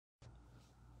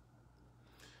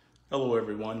Hello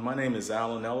everyone, my name is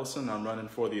Alan Ellison. I'm running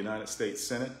for the United States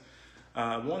Senate.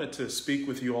 I wanted to speak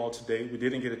with you all today. We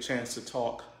didn't get a chance to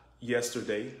talk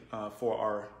yesterday for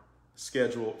our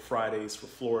scheduled Fridays for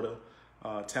Florida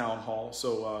town hall.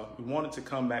 So we wanted to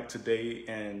come back today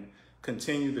and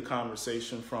continue the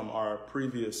conversation from our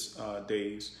previous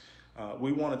days.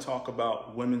 We want to talk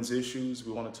about women's issues.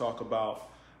 We want to talk about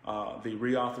the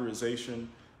reauthorization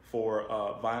for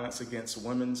Violence Against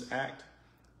Women's Act.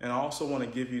 And I also want to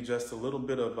give you just a little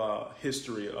bit of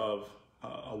history of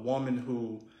a woman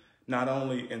who not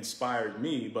only inspired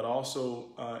me, but also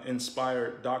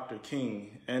inspired Dr.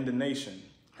 King and the nation.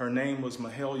 Her name was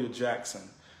Mahalia Jackson.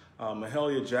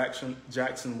 Mahalia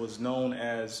Jackson was known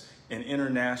as an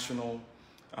international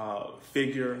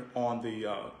figure on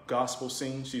the gospel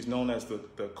scene. She's known as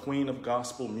the queen of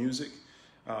gospel music.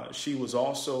 She was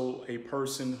also a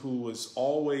person who was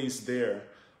always there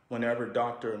whenever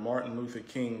Dr. Martin Luther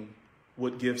King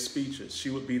would give speeches. She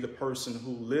would be the person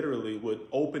who literally would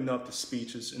open up the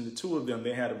speeches, and the two of them,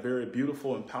 they had a very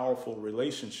beautiful and powerful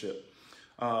relationship.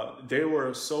 They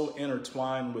were so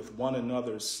intertwined with one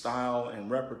another's style and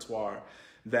repertoire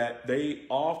that they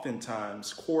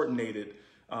oftentimes coordinated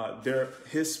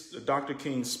Dr.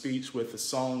 King's speech with the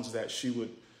songs that she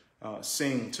would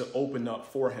sing to open up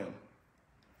for him.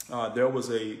 There was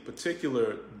a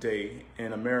particular day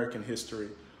in American history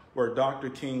where Dr.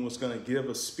 King was going to give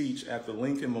a speech at the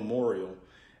Lincoln Memorial.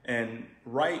 And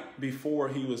right before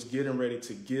he was getting ready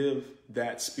to give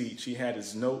that speech, he had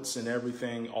his notes and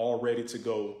everything all ready to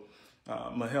go.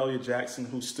 Mahalia Jackson,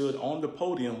 who stood on the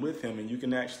podium with him, and you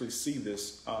can actually see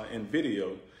this in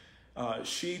video,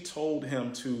 she told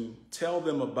him to tell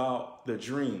them about the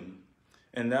dream.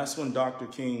 And that's when Dr.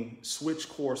 King switched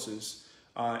courses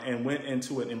and went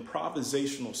into an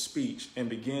improvisational speech and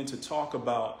began to talk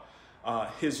about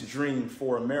his dream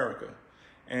for America.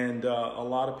 And a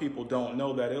lot of people don't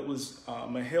know that it was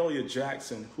Mahalia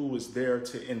Jackson who was there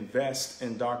to invest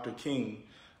in Dr. King,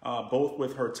 both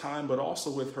with her time, but also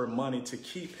with her money, to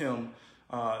keep him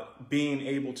being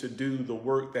able to do the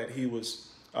work that he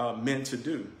was meant to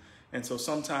do. And so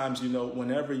sometimes, you know,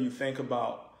 whenever you think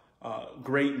about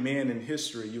great men in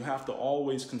history, you have to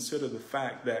always consider the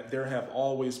fact that there have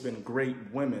always been great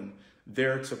women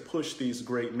there to push these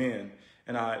great men.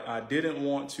 And I didn't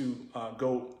want to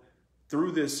go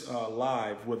through this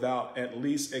live without at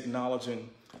least acknowledging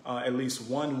at least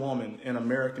one woman in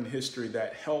American history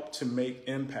that helped to make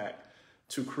impact,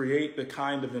 to create the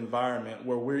kind of environment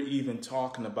where we're even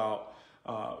talking about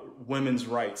women's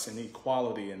rights and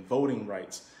equality and voting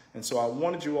rights. And so I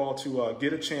wanted you all to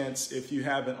get a chance, if you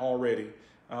haven't already,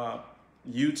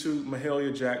 YouTube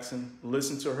Mahalia Jackson,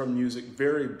 listen to her music.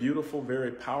 Very beautiful,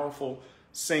 very powerful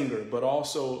singer, but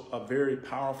also a very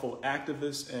powerful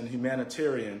activist and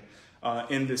humanitarian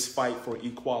in this fight for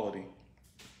equality.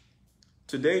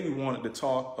 Today, we wanted to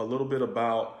talk a little bit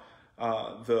about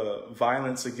the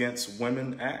Violence Against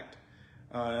Women Act.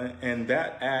 And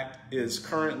that act is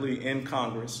currently in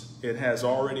Congress. It has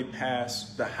already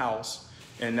passed the House,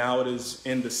 and now it is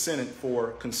in the Senate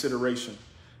for consideration.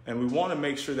 And we want to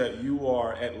make sure that you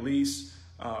are at least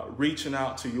reaching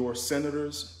out to your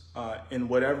senators in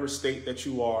whatever state that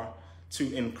you are,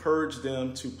 to encourage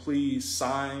them to please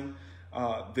sign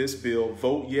this bill,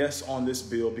 vote yes on this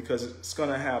bill, because it's going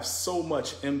to have so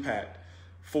much impact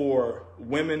for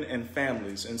women and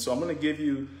families. And so I'm going to give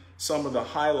you some of the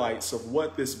highlights of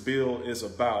what this bill is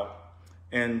about.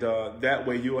 And that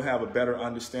way you'll have a better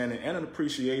understanding and an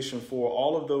appreciation for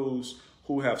all of those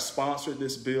who have sponsored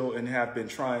this bill and have been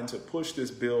trying to push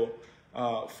this bill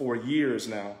for years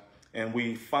now. And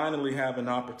we finally have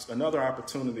another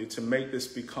opportunity to make this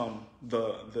become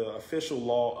the official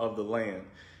law of the land.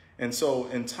 And so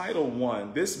in Title I,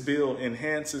 this bill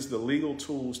enhances the legal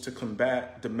tools to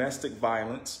combat domestic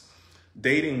violence,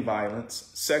 dating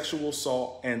violence, sexual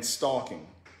assault, and stalking.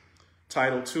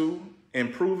 Title II,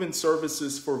 improving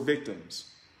services for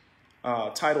victims.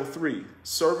 Title III,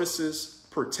 services,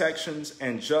 protections,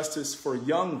 and justice for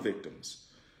young victims.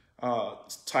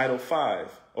 Title IV,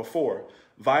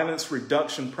 violence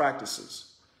reduction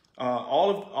practices.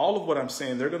 All of what I'm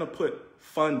saying, they're going to put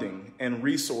funding and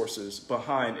resources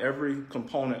behind every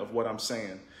component of what I'm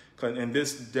saying. And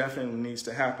this definitely needs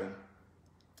to happen.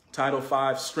 Title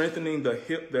V, strengthening the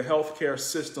healthcare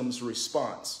system's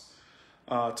response.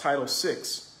 Title VI,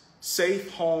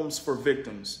 safe homes for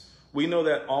victims. We know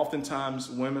that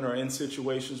oftentimes women are in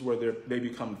situations where they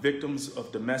become victims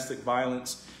of domestic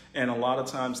violence, and a lot of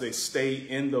times they stay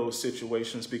in those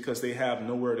situations because they have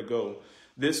nowhere to go.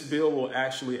 This bill will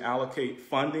actually allocate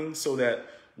funding so that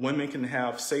women can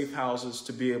have safe houses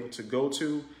to be able to go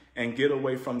to and get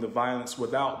away from the violence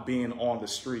without being on the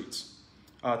streets.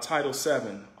 Title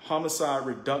 7, homicide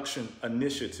reduction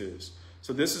initiatives.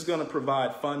 So this is going to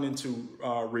provide funding to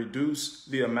reduce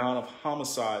the amount of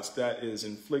homicides that is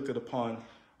inflicted upon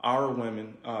our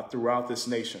women throughout this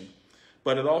nation.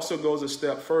 But it also goes a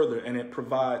step further, and it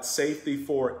provides safety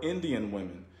for Indian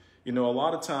women. You know, a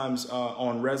lot of times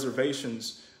on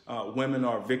reservations, women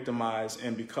are victimized,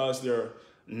 and because they're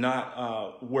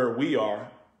not where we are,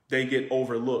 they get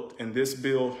overlooked. And this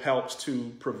bill helps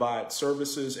to provide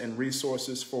services and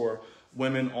resources for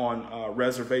women on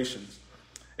reservations.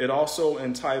 It also,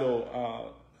 in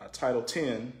Title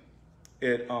 10,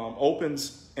 it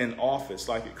opens an office,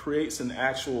 like it creates an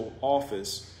actual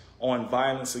office on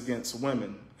violence against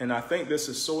women. And I think this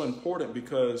is so important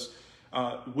because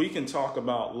we can talk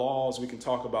about laws, we can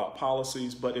talk about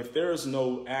policies, but if there is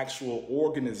no actual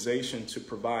organization to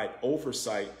provide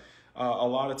oversight, a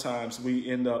lot of times we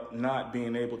end up not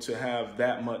being able to have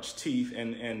that much teeth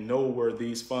and know where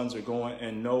these funds are going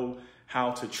and know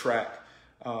how to track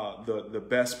the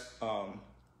best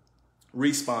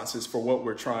responses for what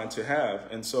we're trying to have.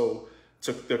 And so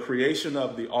to the creation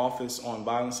of the Office on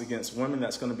Violence Against Women,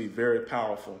 that's going to be very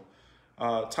powerful.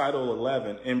 Title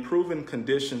 11, improving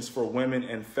conditions for women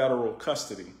in federal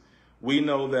custody. We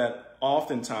know that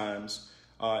oftentimes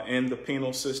in the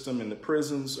penal system, in the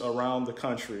prisons around the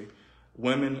country,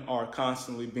 women are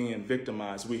constantly being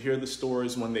victimized. We hear the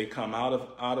stories when they come out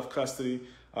of custody,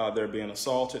 they're being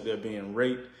assaulted, they're being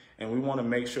raped, and we want to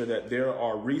make sure that there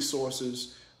are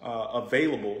resources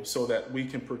available so that we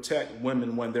can protect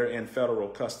women when they're in federal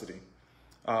custody.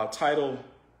 Title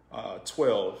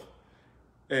 12,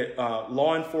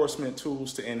 law enforcement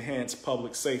tools to enhance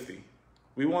public safety.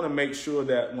 We want to make sure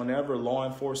that whenever law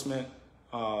enforcement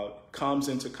comes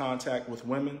into contact with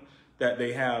women, that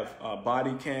they have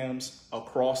body cams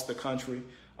across the country,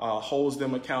 holds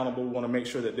them accountable. We want to make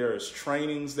sure that there is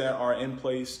trainings that are in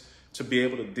place to be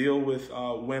able to deal with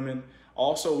women.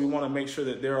 Also, we want to make sure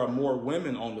that there are more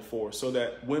women on the force so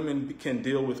that women can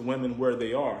deal with women where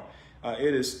they are.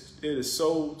 It is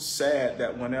so sad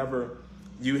that whenever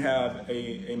you have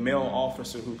a male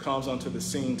officer who comes onto the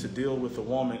scene to deal with a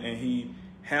woman and he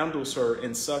handles her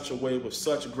in such a way with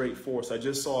such great force. I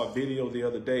just saw a video the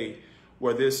other day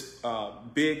where this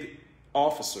big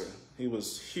officer, he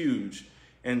was huge,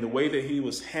 and the way that he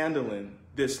was handling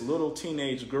this little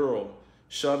teenage girl,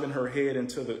 shoving her head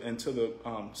into the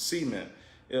cement,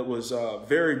 it was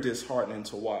very disheartening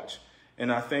to watch.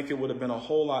 And I think it would have been a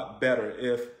whole lot better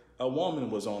if a woman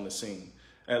was on the scene,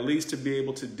 at least to be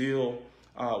able to deal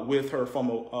with her from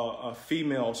a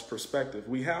female's perspective.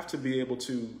 We have to be able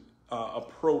to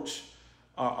approach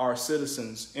our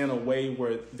citizens in a way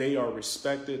where they are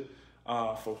respected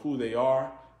for who they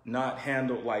are, not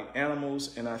handled like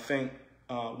animals. And I think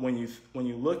when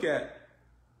you look at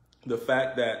the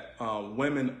fact that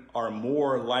women are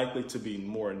more likely to be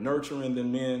more nurturing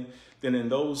than men, then in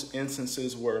those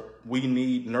instances where we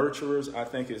need nurturers, I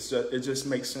think it just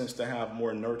makes sense to have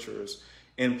more nurturers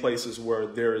in places where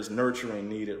there is nurturing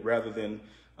needed rather than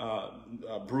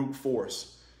brute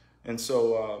force. And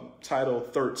so Title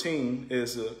 13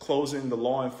 is closing the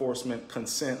law enforcement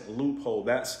consent loophole.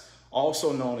 That's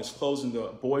also known as closing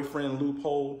the boyfriend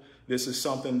loophole. This is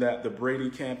something that the Brady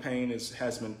campaign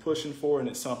has been pushing for, and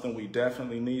it's something we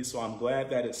definitely need. So I'm glad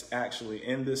that it's actually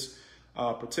in this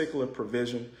particular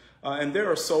provision. And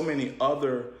there are so many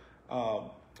other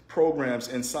programs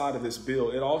inside of this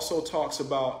bill. It also talks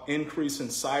about increasing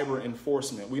cyber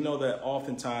enforcement. We know that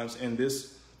oftentimes in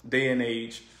this day and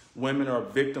age, women are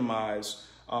victimized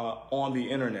on the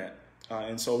internet.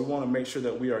 And so we want to make sure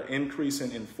that we are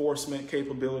increasing enforcement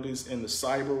capabilities in the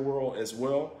cyber world as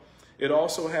well. It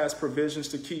also has provisions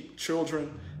to keep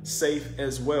children safe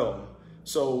as well.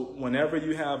 So whenever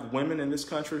you have women in this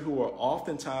country who are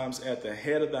oftentimes at the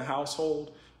head of the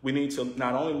household, we need to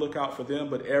not only look out for them,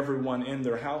 but everyone in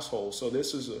their household. So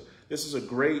this is a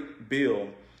great bill.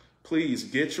 Please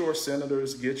get your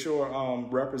senators, get your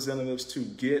representatives to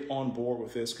get on board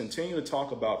with this. Continue to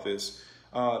talk about this.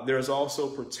 There's also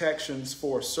protections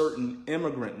for certain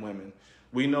immigrant women.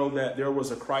 We know that there was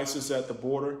a crisis at the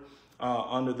border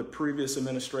under the previous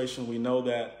administration. We know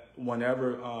that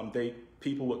whenever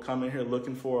people would come in here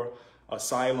looking for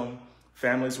asylum,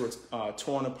 families were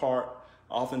torn apart.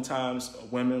 Oftentimes,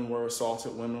 women were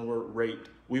assaulted, women were raped.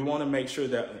 We want to make sure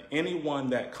that anyone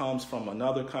that comes from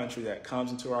another country, that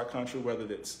comes into our country, whether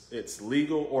it's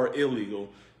legal or illegal,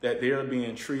 that they're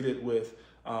being treated with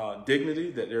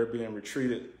dignity, that they're being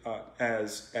treated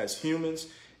as humans.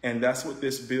 And that's what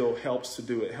this bill helps to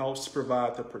do. It helps to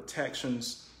provide the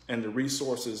protections and the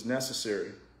resources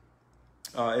necessary.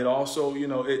 It also,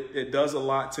 it does a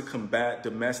lot to combat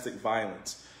domestic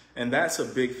violence. And that's a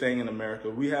big thing in America.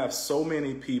 We have so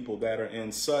many people that are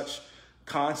in such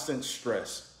constant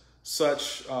stress,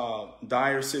 such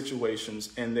dire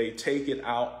situations, and they take it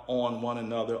out on one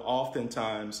another.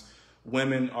 Oftentimes,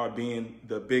 women are being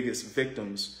the biggest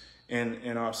victims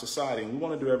in our society. And we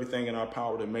want to do everything in our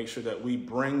power to make sure that we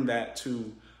bring that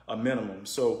to a minimum.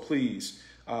 So please,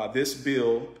 this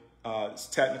bill, its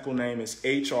technical name is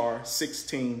HR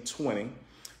 1620,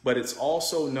 but it's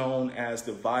also known as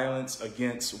the Violence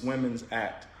Against Women's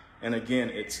Act. And again,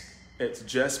 it's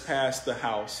just passed the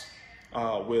House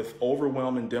with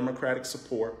overwhelming Democratic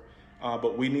support,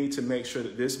 but we need to make sure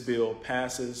that this bill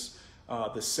passes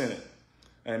the Senate.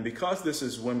 And because this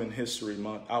is Women's History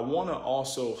Month, I want to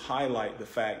also highlight the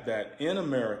fact that in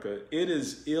America, it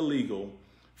is illegal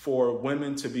for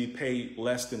women to be paid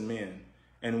less than men.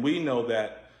 And we know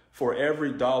that for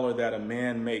every dollar that a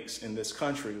man makes in this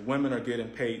country, women are getting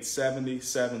paid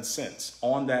 77 cents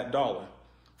on that dollar.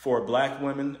 For Black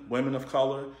women, women of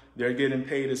color, they're getting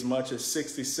paid as much as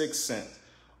 66 cents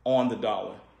on the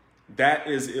dollar. That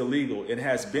is illegal. It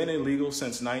has been illegal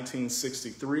since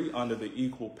 1963 under the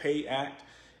Equal Pay Act.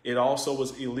 It also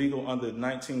was illegal under the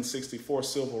 1964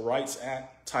 Civil Rights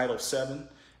Act, Title VII.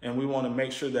 And we want to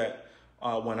make sure that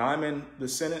when I'm in the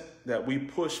Senate, that we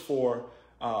push for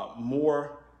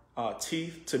more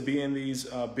teeth to be in these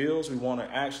bills. We want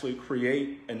to actually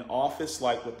create an office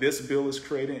like what this bill is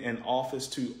creating, an office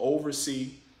to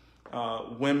oversee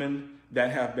women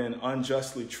that have been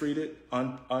unjustly treated,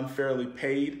 unfairly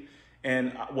paid.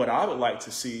 And what I would like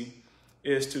to see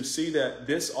is to see that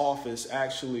this office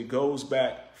actually goes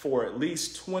back for at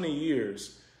least 20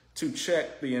 years to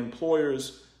check the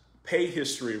employer's pay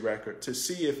history record to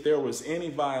see if there was any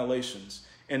violations.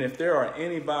 And if there are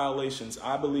any violations,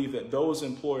 I believe that those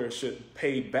employers should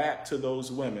pay back to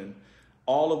those women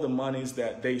all of the monies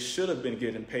that they should have been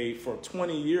getting paid for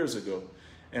 20 years ago.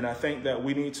 And I think that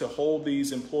we need to hold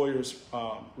these employers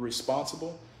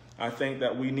responsible. I think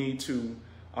that we need to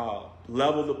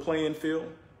level the playing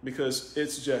field because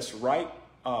it's just right.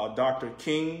 Dr.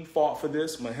 King fought for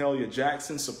this. Mahalia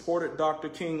Jackson supported Dr.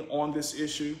 King on this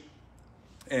issue.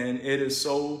 And it is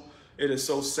so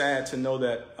sad to know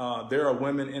that there are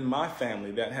women in my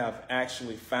family that have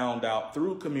actually found out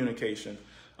through communication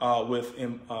with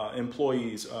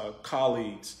employees,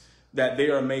 colleagues, that they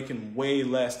are making way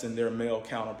less than their male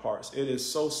counterparts. It is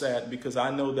so sad because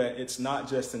I know that it's not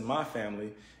just in my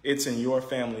family, it's in your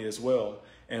family as well.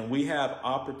 And we have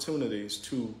opportunities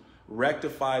to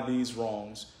rectify these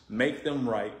wrongs, make them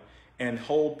right, and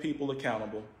hold people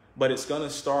accountable. But it's going to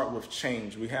start with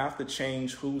change. We have to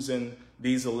change who's in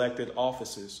these elected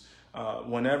offices.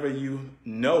 Whenever you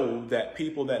know that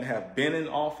people that have been in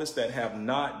office that have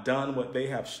not done what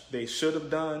they should have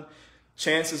done,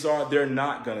 chances are they're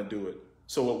not going to do it.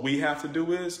 So what we have to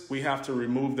do is we have to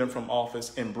remove them from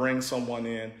office and bring someone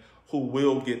in who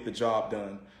will get the job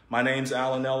done. My name's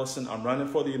Alan Ellison. I'm running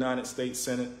for the United States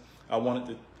Senate. I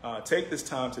wanted to take this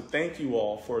time to thank you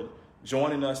all for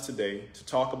joining us today to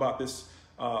talk about this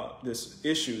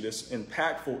issue, this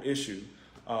impactful issue,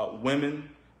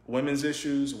 women's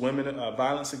issues,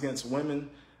 Violence Against Women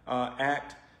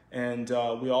Act. And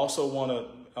we also want to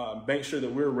make sure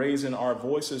that we're raising our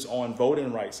voices on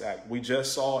Voting Rights Act. We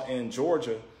just saw in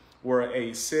Georgia where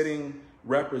a sitting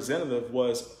representative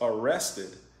was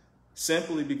arrested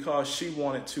simply because she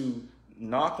wanted to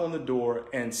knock on the door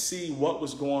and see what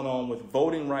was going on with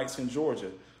voting rights in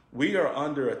Georgia. We are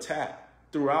under attack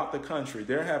throughout the country.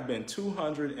 There have been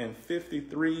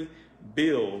 253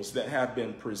 bills that have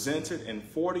been presented in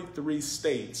 43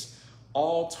 states,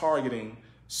 all targeting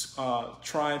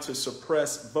trying to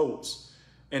suppress votes.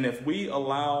 And if we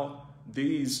allow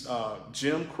these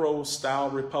Jim Crow style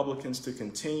Republicans to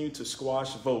continue to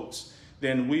squash votes,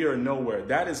 then we are nowhere.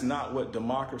 That is not what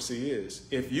democracy is.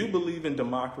 If you believe in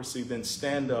democracy, then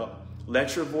stand up,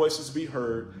 let your voices be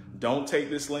heard. Don't take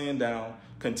this laying down.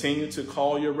 Continue to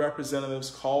call your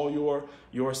representatives, call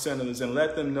your senators, and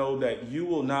let them know that you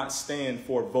will not stand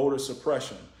for voter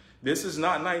suppression. This is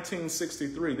not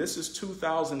 1963. This is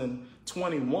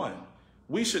 2021.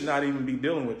 We should not even be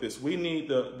dealing with this. We need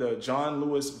the John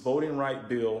Lewis voting right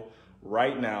bill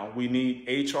right now. We need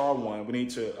HR 1. We need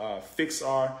to fix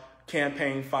our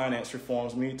campaign finance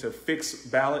reforms. We need to fix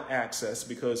ballot access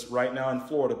because right now in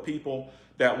Florida, people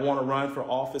that want to run for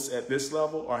office at this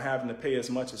level are having to pay as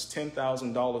much as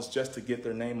 $10,000 just to get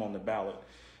their name on the ballot.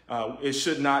 It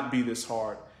should not be this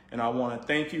hard. And I want to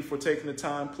thank you for taking the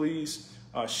time. Please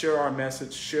share our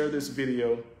message, share this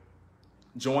video,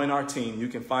 join our team. You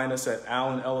can find us at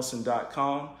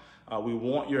alanellison.com. We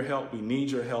want your help. We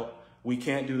need your help. We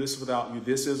can't do this without you.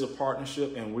 This is a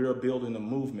partnership, and we're building a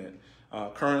movement.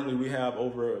 Currently, we have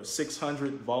over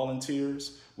 600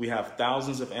 volunteers. We have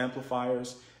thousands of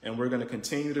amplifiers, and we're going to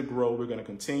continue to grow. We're going to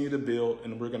continue to build,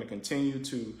 and we're going to continue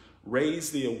to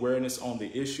raise the awareness on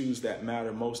the issues that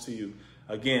matter most to you.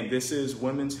 Again, this is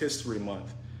Women's History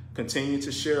Month. Continue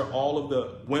to share all of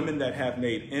the women that have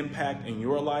made impact in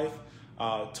your life.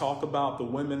 Talk about the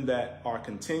women that are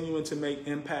continuing to make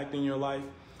impact in your life.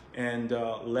 And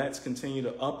let's continue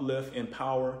to uplift,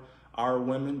 empower our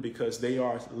women, because they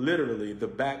are literally the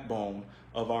backbone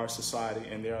of our society,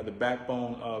 and they are the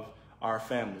backbone of our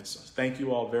families. So thank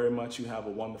you all very much. You have a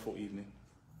wonderful evening.